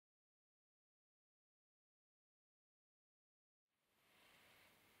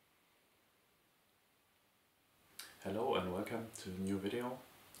Hello and welcome to a new video.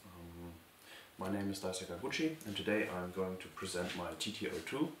 My name is Sakaguchi and today I'm going to present my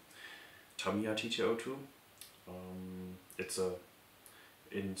TT-02, Tamiya TT-02.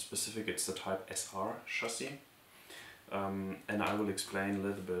 In specific it's the type SR chassis, and I will explain a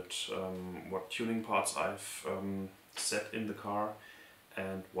little bit what tuning parts I've set in the car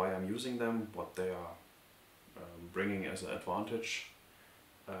and why I'm using them, what they are bringing as an advantage,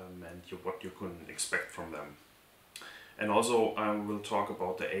 and what you can expect from them. And also I will talk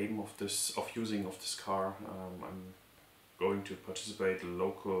about the aim of using this car. I'm going to participate in a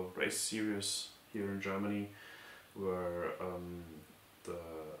local race series here in Germany, where the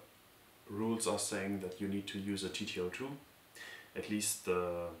rules are saying that you need to use a TT-02. At least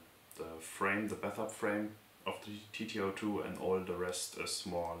the frame, the bathtub frame of the TT-02, and all the rest is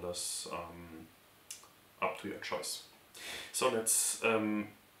more or less up to your choice. So let's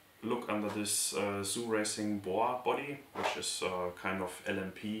look under this ZooRacing Bwoah body, which is a kind of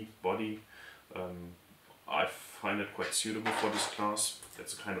LMP body. I find it quite suitable for this class.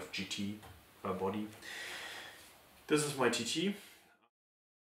 It's a kind of GT body. This is my TT.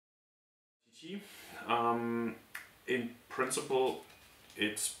 In principle,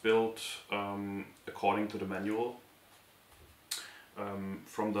 it's built according to the manual.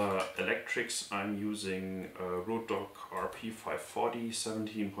 From the electrics, I'm using a Ruddog RP540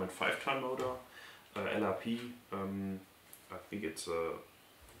 17.5 ton motor, LRP. I think it's a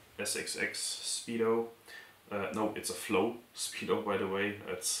SXX Speedo. No, it's a Flow Speedo, by the way.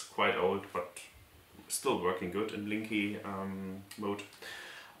 It's quite old, but still working good in blinky mode.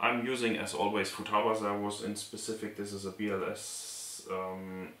 I'm using, as always, Futaba servos. In specific, this is a BLS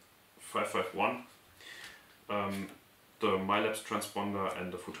 551. The MyLabs transponder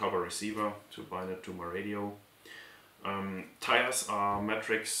and the Futaba receiver to bind it to my radio. Tires are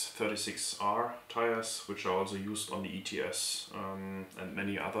Matrix 36R tires, which are also used on the ETS and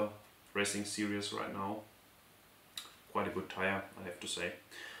many other racing series right now. Quite a good tire, I have to say.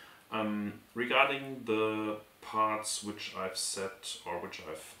 Regarding the parts which I've set or which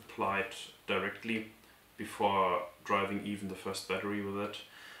I've applied directly before driving even the first battery with it,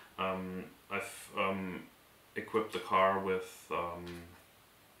 I've equipped the car with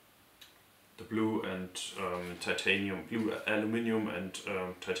the blue and blue aluminium and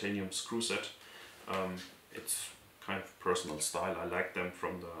titanium screw set. It's kind of personal style. I like them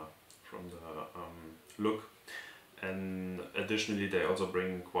from the look, and additionally they also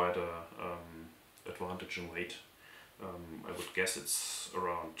bring quite a advantage in weight. I would guess it's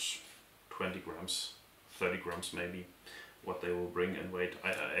around 20 grams, 30 grams maybe, what they will bring in weight.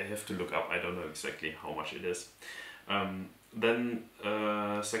 I have to look up, I don't know exactly how much it is. Then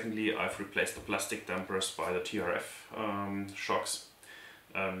secondly, I've replaced the plastic dampers by the TRF shocks.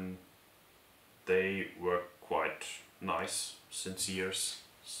 They work quite nice since years,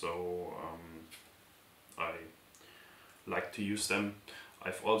 so I like to use them.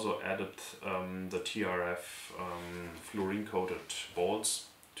 I've also added the TRF fluorine coated balls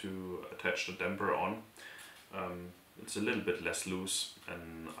to attach the damper on. It's a little bit less loose,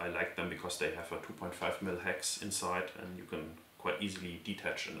 and I like them because they have a 2.5mm hex inside, and you can quite easily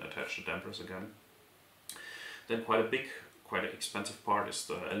detach and attach the dampers again. Then quite an expensive part is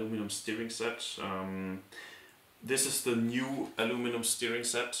the aluminum steering set. This is the new aluminum steering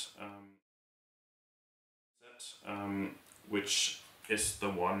set, which is the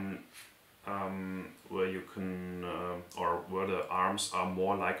one where you can, or where the arms are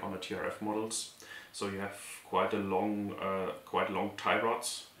more like on the TRF models. So you have quite long tie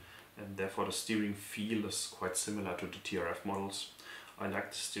rods, and therefore the steering feel is quite similar to the TRF models. I like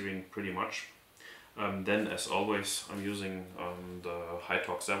the steering pretty much. Then, as always, I'm using the high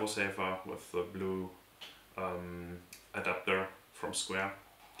torque servo saver with the blue adapter from Square,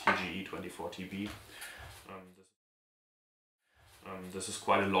 TGE24TB. This is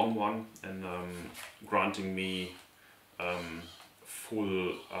quite a long one, and granting me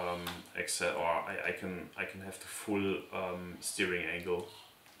full excel, or I can have the full steering angle.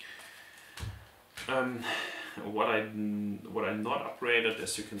 What I not upgraded,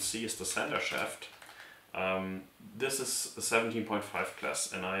 as you can see, is the center shaft. This is a 17.5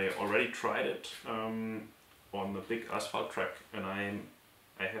 class, and I already tried it on a big asphalt track, and I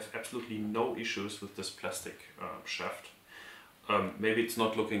have absolutely no issues with this plastic shaft. Maybe it's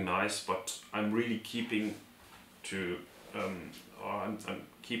not looking nice, but I'm really keeping to I'm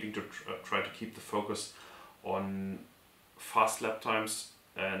keeping to try to keep the focus on fast lap times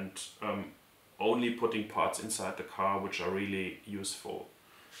and only putting parts inside the car which are really useful.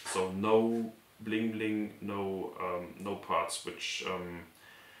 So no bling bling, no parts which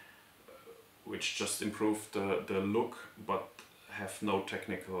which just improve the look but have no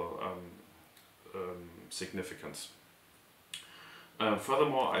technical significance.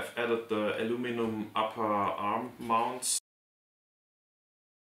 Furthermore, I've added the aluminum upper arm mounts.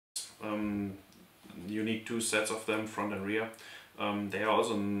 You need 2 sets of them, front and rear. They are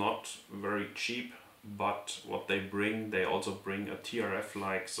also not very cheap, but what they also bring a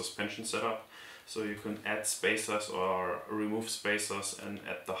TRF-like suspension setup, so you can add spacers or remove spacers and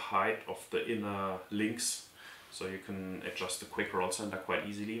add the height of the inner links, so you can adjust the quick roll center quite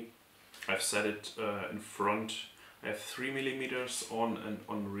easily. I've set it in front, I have 3 mm on, and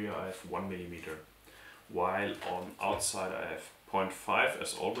on the rear I have 1 mm, while on outside I have 0.5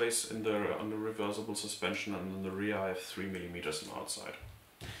 as always on the reversible suspension, and on the rear I have 3 mm on outside.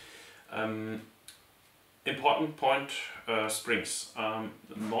 Important point, springs.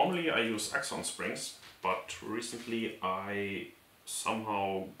 Normally I use Axon springs, but recently I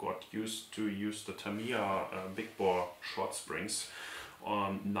somehow got used to use the Tamiya big bore short springs.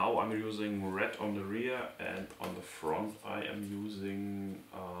 Now I'm using red on the rear, and on the front I am using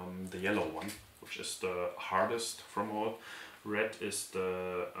the yellow one, which is the hardest from all. Red is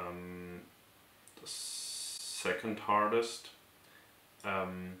the second hardest.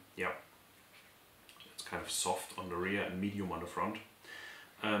 Yeah, it's kind of soft on the rear and medium on the front.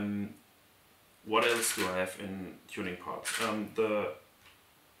 What else do I have in tuning parts? The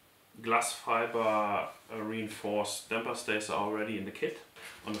glass fiber reinforced damper stays are already in the kit.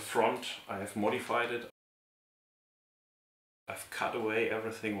 On the front I have modified it. I've cut away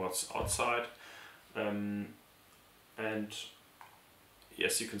everything what's outside, and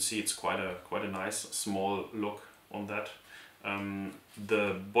yes, you can see it's quite a nice small look on that.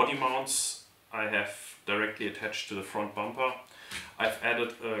 The body mounts I have directly attached to the front bumper. I've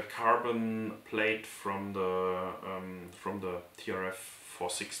added a carbon plate from the TRF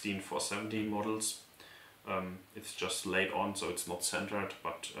 416, 417 models. It's just laid on, so it's not centered,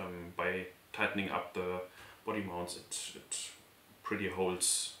 but by tightening up the body mounts it pretty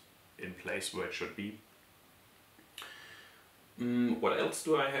holds in place where it should be. What else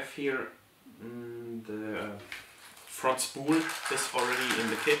do I have here? The front spool is already in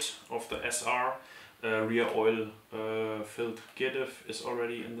the kit of the SR. Rear oil filled gear diff is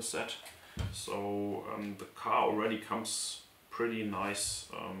already in the set. So the car already comes pretty nice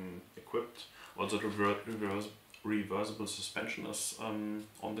equipped. Also the reversible suspension is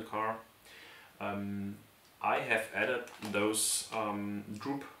on the car. I have added those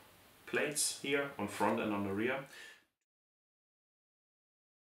droop plates here on front and on the rear.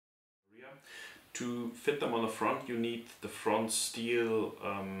 To fit them on the front you need the front steel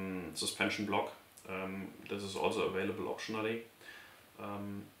suspension block. This is also available optionally.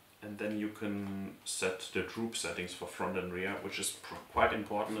 And then you can set the droop settings for front and rear, which is quite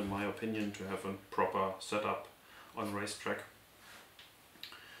important in my opinion to have a proper setup on racetrack.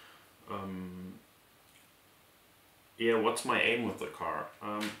 Yeah, what's my aim with the car?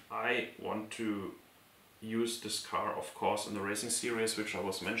 I want to use this car, of course, in the racing series which I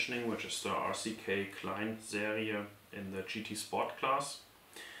was mentioning, which is the RCK Klein series in the GT Sport class.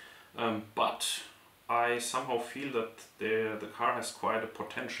 But I somehow feel that the car has quite a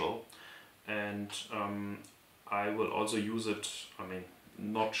potential, and I will also use it, I mean,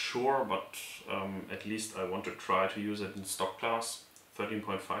 not sure, but at least I want to try to use it in stock class,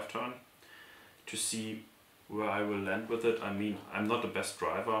 13.5 turn, to see where I will land with it. I mean, I'm not the best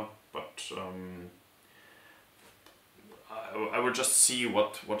driver, but I will just see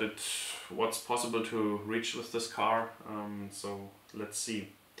what's possible to reach with this car. So let's see.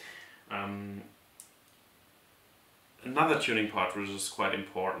 Another tuning part which is quite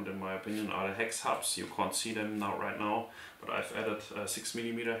important in my opinion are the hex hubs. You can't see them now right now, but I've added 6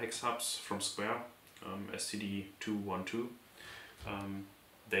 mm hex hubs from Spur, TT-02.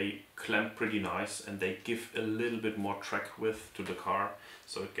 They clamp pretty nice and they give a little bit more track width to the car,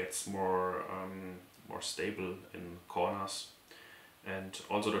 so it gets more stable in corners. And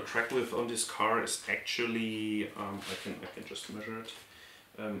also the track width on this car is actually, I can just measure it.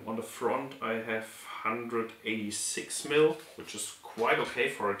 On the front I have 186 mil, which is quite okay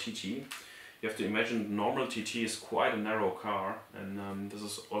for a TT. You have to imagine normal TT is quite a narrow car, and this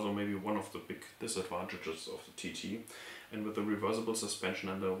is also maybe one of the big disadvantages of the TT. And with the reversible suspension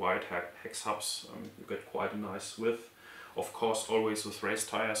and the wide hex hubs, you get quite a nice width. Of course, always with race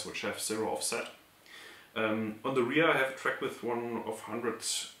tires, which have 0 offset. On the rear I have a track width one of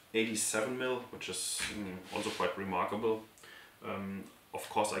 187 mil, which is also quite remarkable. Of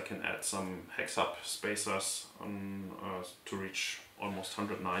course I can add some hex hub spacers on, to reach almost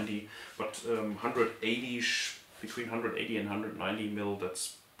 190, but 180, between 180 and 190 mil,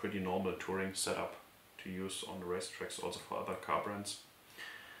 that's pretty normal touring setup to use on the racetracks, also for other car brands.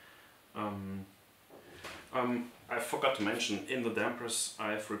 I forgot to mention, in the dampers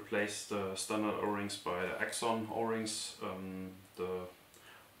I've replaced the standard O-rings by the Axon O-rings, the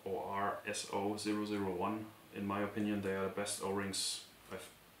ORSO001. In my opinion, they are the best O-rings I've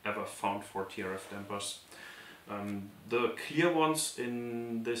ever found for TRF dampers. The clear ones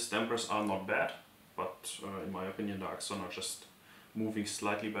in these dampers are not bad, but in my opinion the Axon are just moving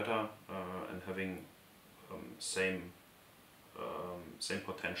slightly better and having same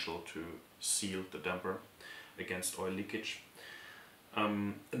potential to seal the damper against oil leakage.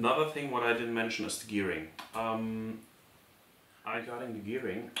 Another thing what I didn't mention is the gearing. Regarding the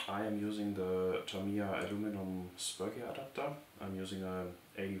gearing, I am using the Tamiya aluminum Spur gear adapter. I'm using a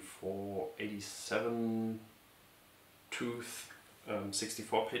 87 tooth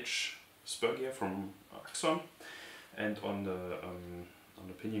 64 pitch Spur gear from Axon, and on the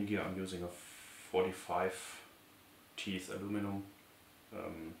pinion gear I'm using a 45 teeth aluminum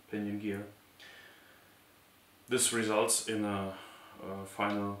pinion gear. This results in a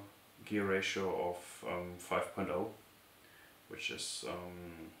final gear ratio of 5.0, which is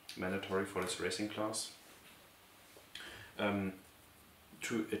mandatory for this racing class.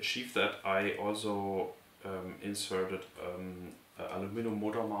 To achieve that, I also inserted an aluminum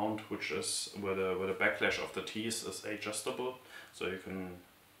motor mount, which is where the backlash of the teeth is adjustable, so you can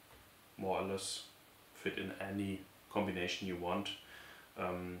more or less fit in any combination you want.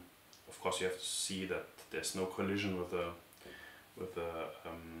 Of course, you have to see that there's no collision with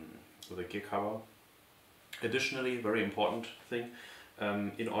the gear cover. Additionally, very important thing,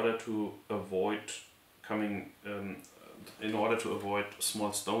 in order to avoid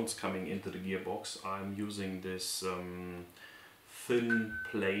small stones coming into the gearbox, I'm using this thin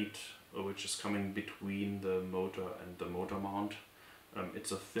plate which is coming between the motor and the motor mount.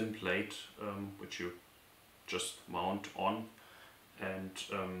 It's a thin plate which you just mount on, and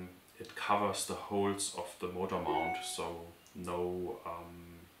it covers the holes of the motor mount, so no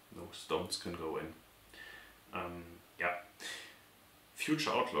stones can go in. Yeah.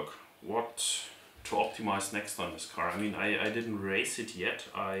 Future outlook. What to optimize next on this car? I mean, I didn't race it yet.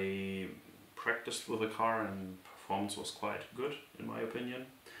 I practiced with the car and performance was quite good in my opinion.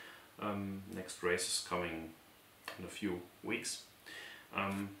 Next race is coming in a few weeks.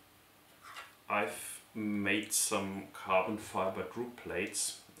 I've made some carbon fiber droop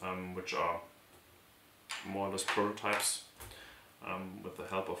plates, which are more or less prototypes. With the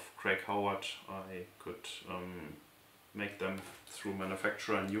help of Craig Howard, I could make them through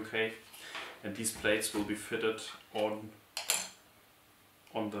manufacturer in UK, and these plates will be fitted on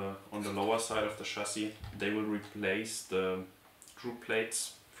the lower side of the chassis. They will replace the droop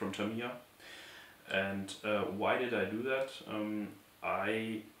plates from Tamiya. And why did I do that?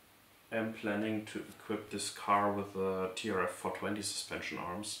 I am planning to equip this car with the TRF 420 suspension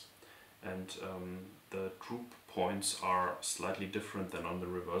arms, and the droop points are slightly different than on the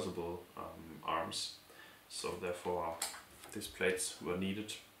reversible arms, so therefore these plates were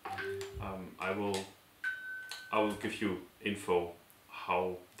needed. I will give you info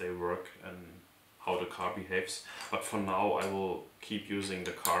how they work and how the car behaves, but for now I will keep using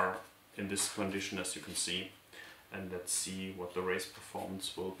the car in this condition, as you can see, and let's see what the race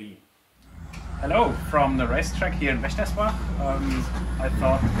performance will be. Hello from the racetrack here in Bwoah. I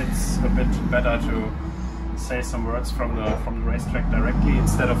thought it's a bit better to say some words from the racetrack directly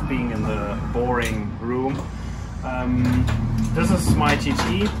instead of being in the boring room. This is my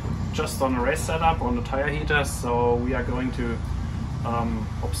TT, just on a race setup on the tire heater, so we are going to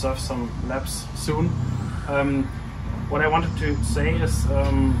observe some laps soon. What I wanted to say is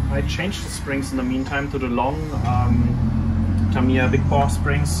I changed the springs in the meantime to the long Tamiya big bore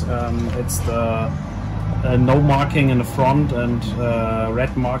springs. It's the no marking in the front and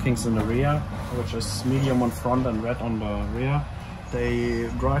red markings in the rear, which is medium on front and red on the rear. They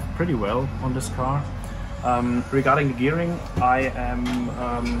drive pretty well on this car. Regarding the gearing, I am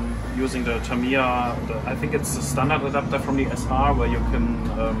using the Tamiya, I think it's a standard adapter from the SR, where you can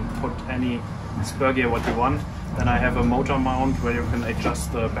put any spur gear what you want. Then I have a motor mount where you can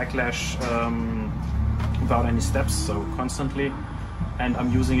adjust the backlash without any steps, so constantly. And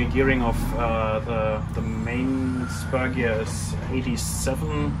I'm using a gearing of the main spur gear is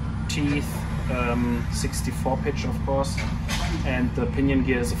 87 teeth, 64 pitch of course, and the pinion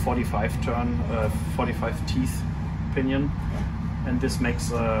gear is a 45 turn, 45 teeth pinion, and this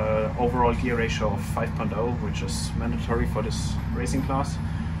makes an overall gear ratio of 5.0, which is mandatory for this racing class.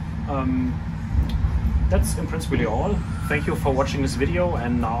 That's in principle all. Thank you for watching this video,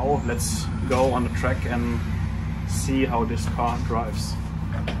 and now let's go on the track and see how this car drives.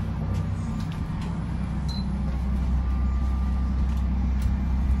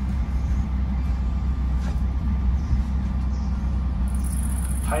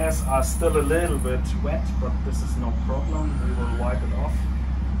 Tires are still a little bit wet, but this is no problem. We will wipe it off.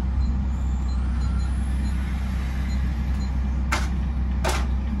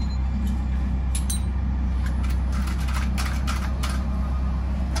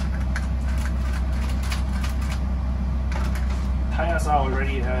 Tires are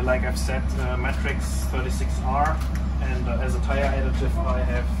already, like I've said, Matrix 36R, and as a tire additive I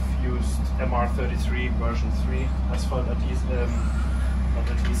have used MR33 version 3 asphalt adhesive, not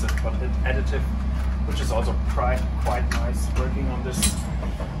adhesive, but additive, which is also quite nice working on this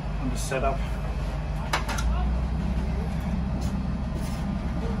setup.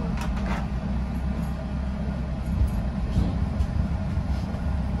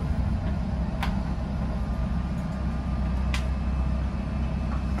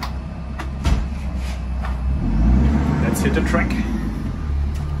 Let's hit the track.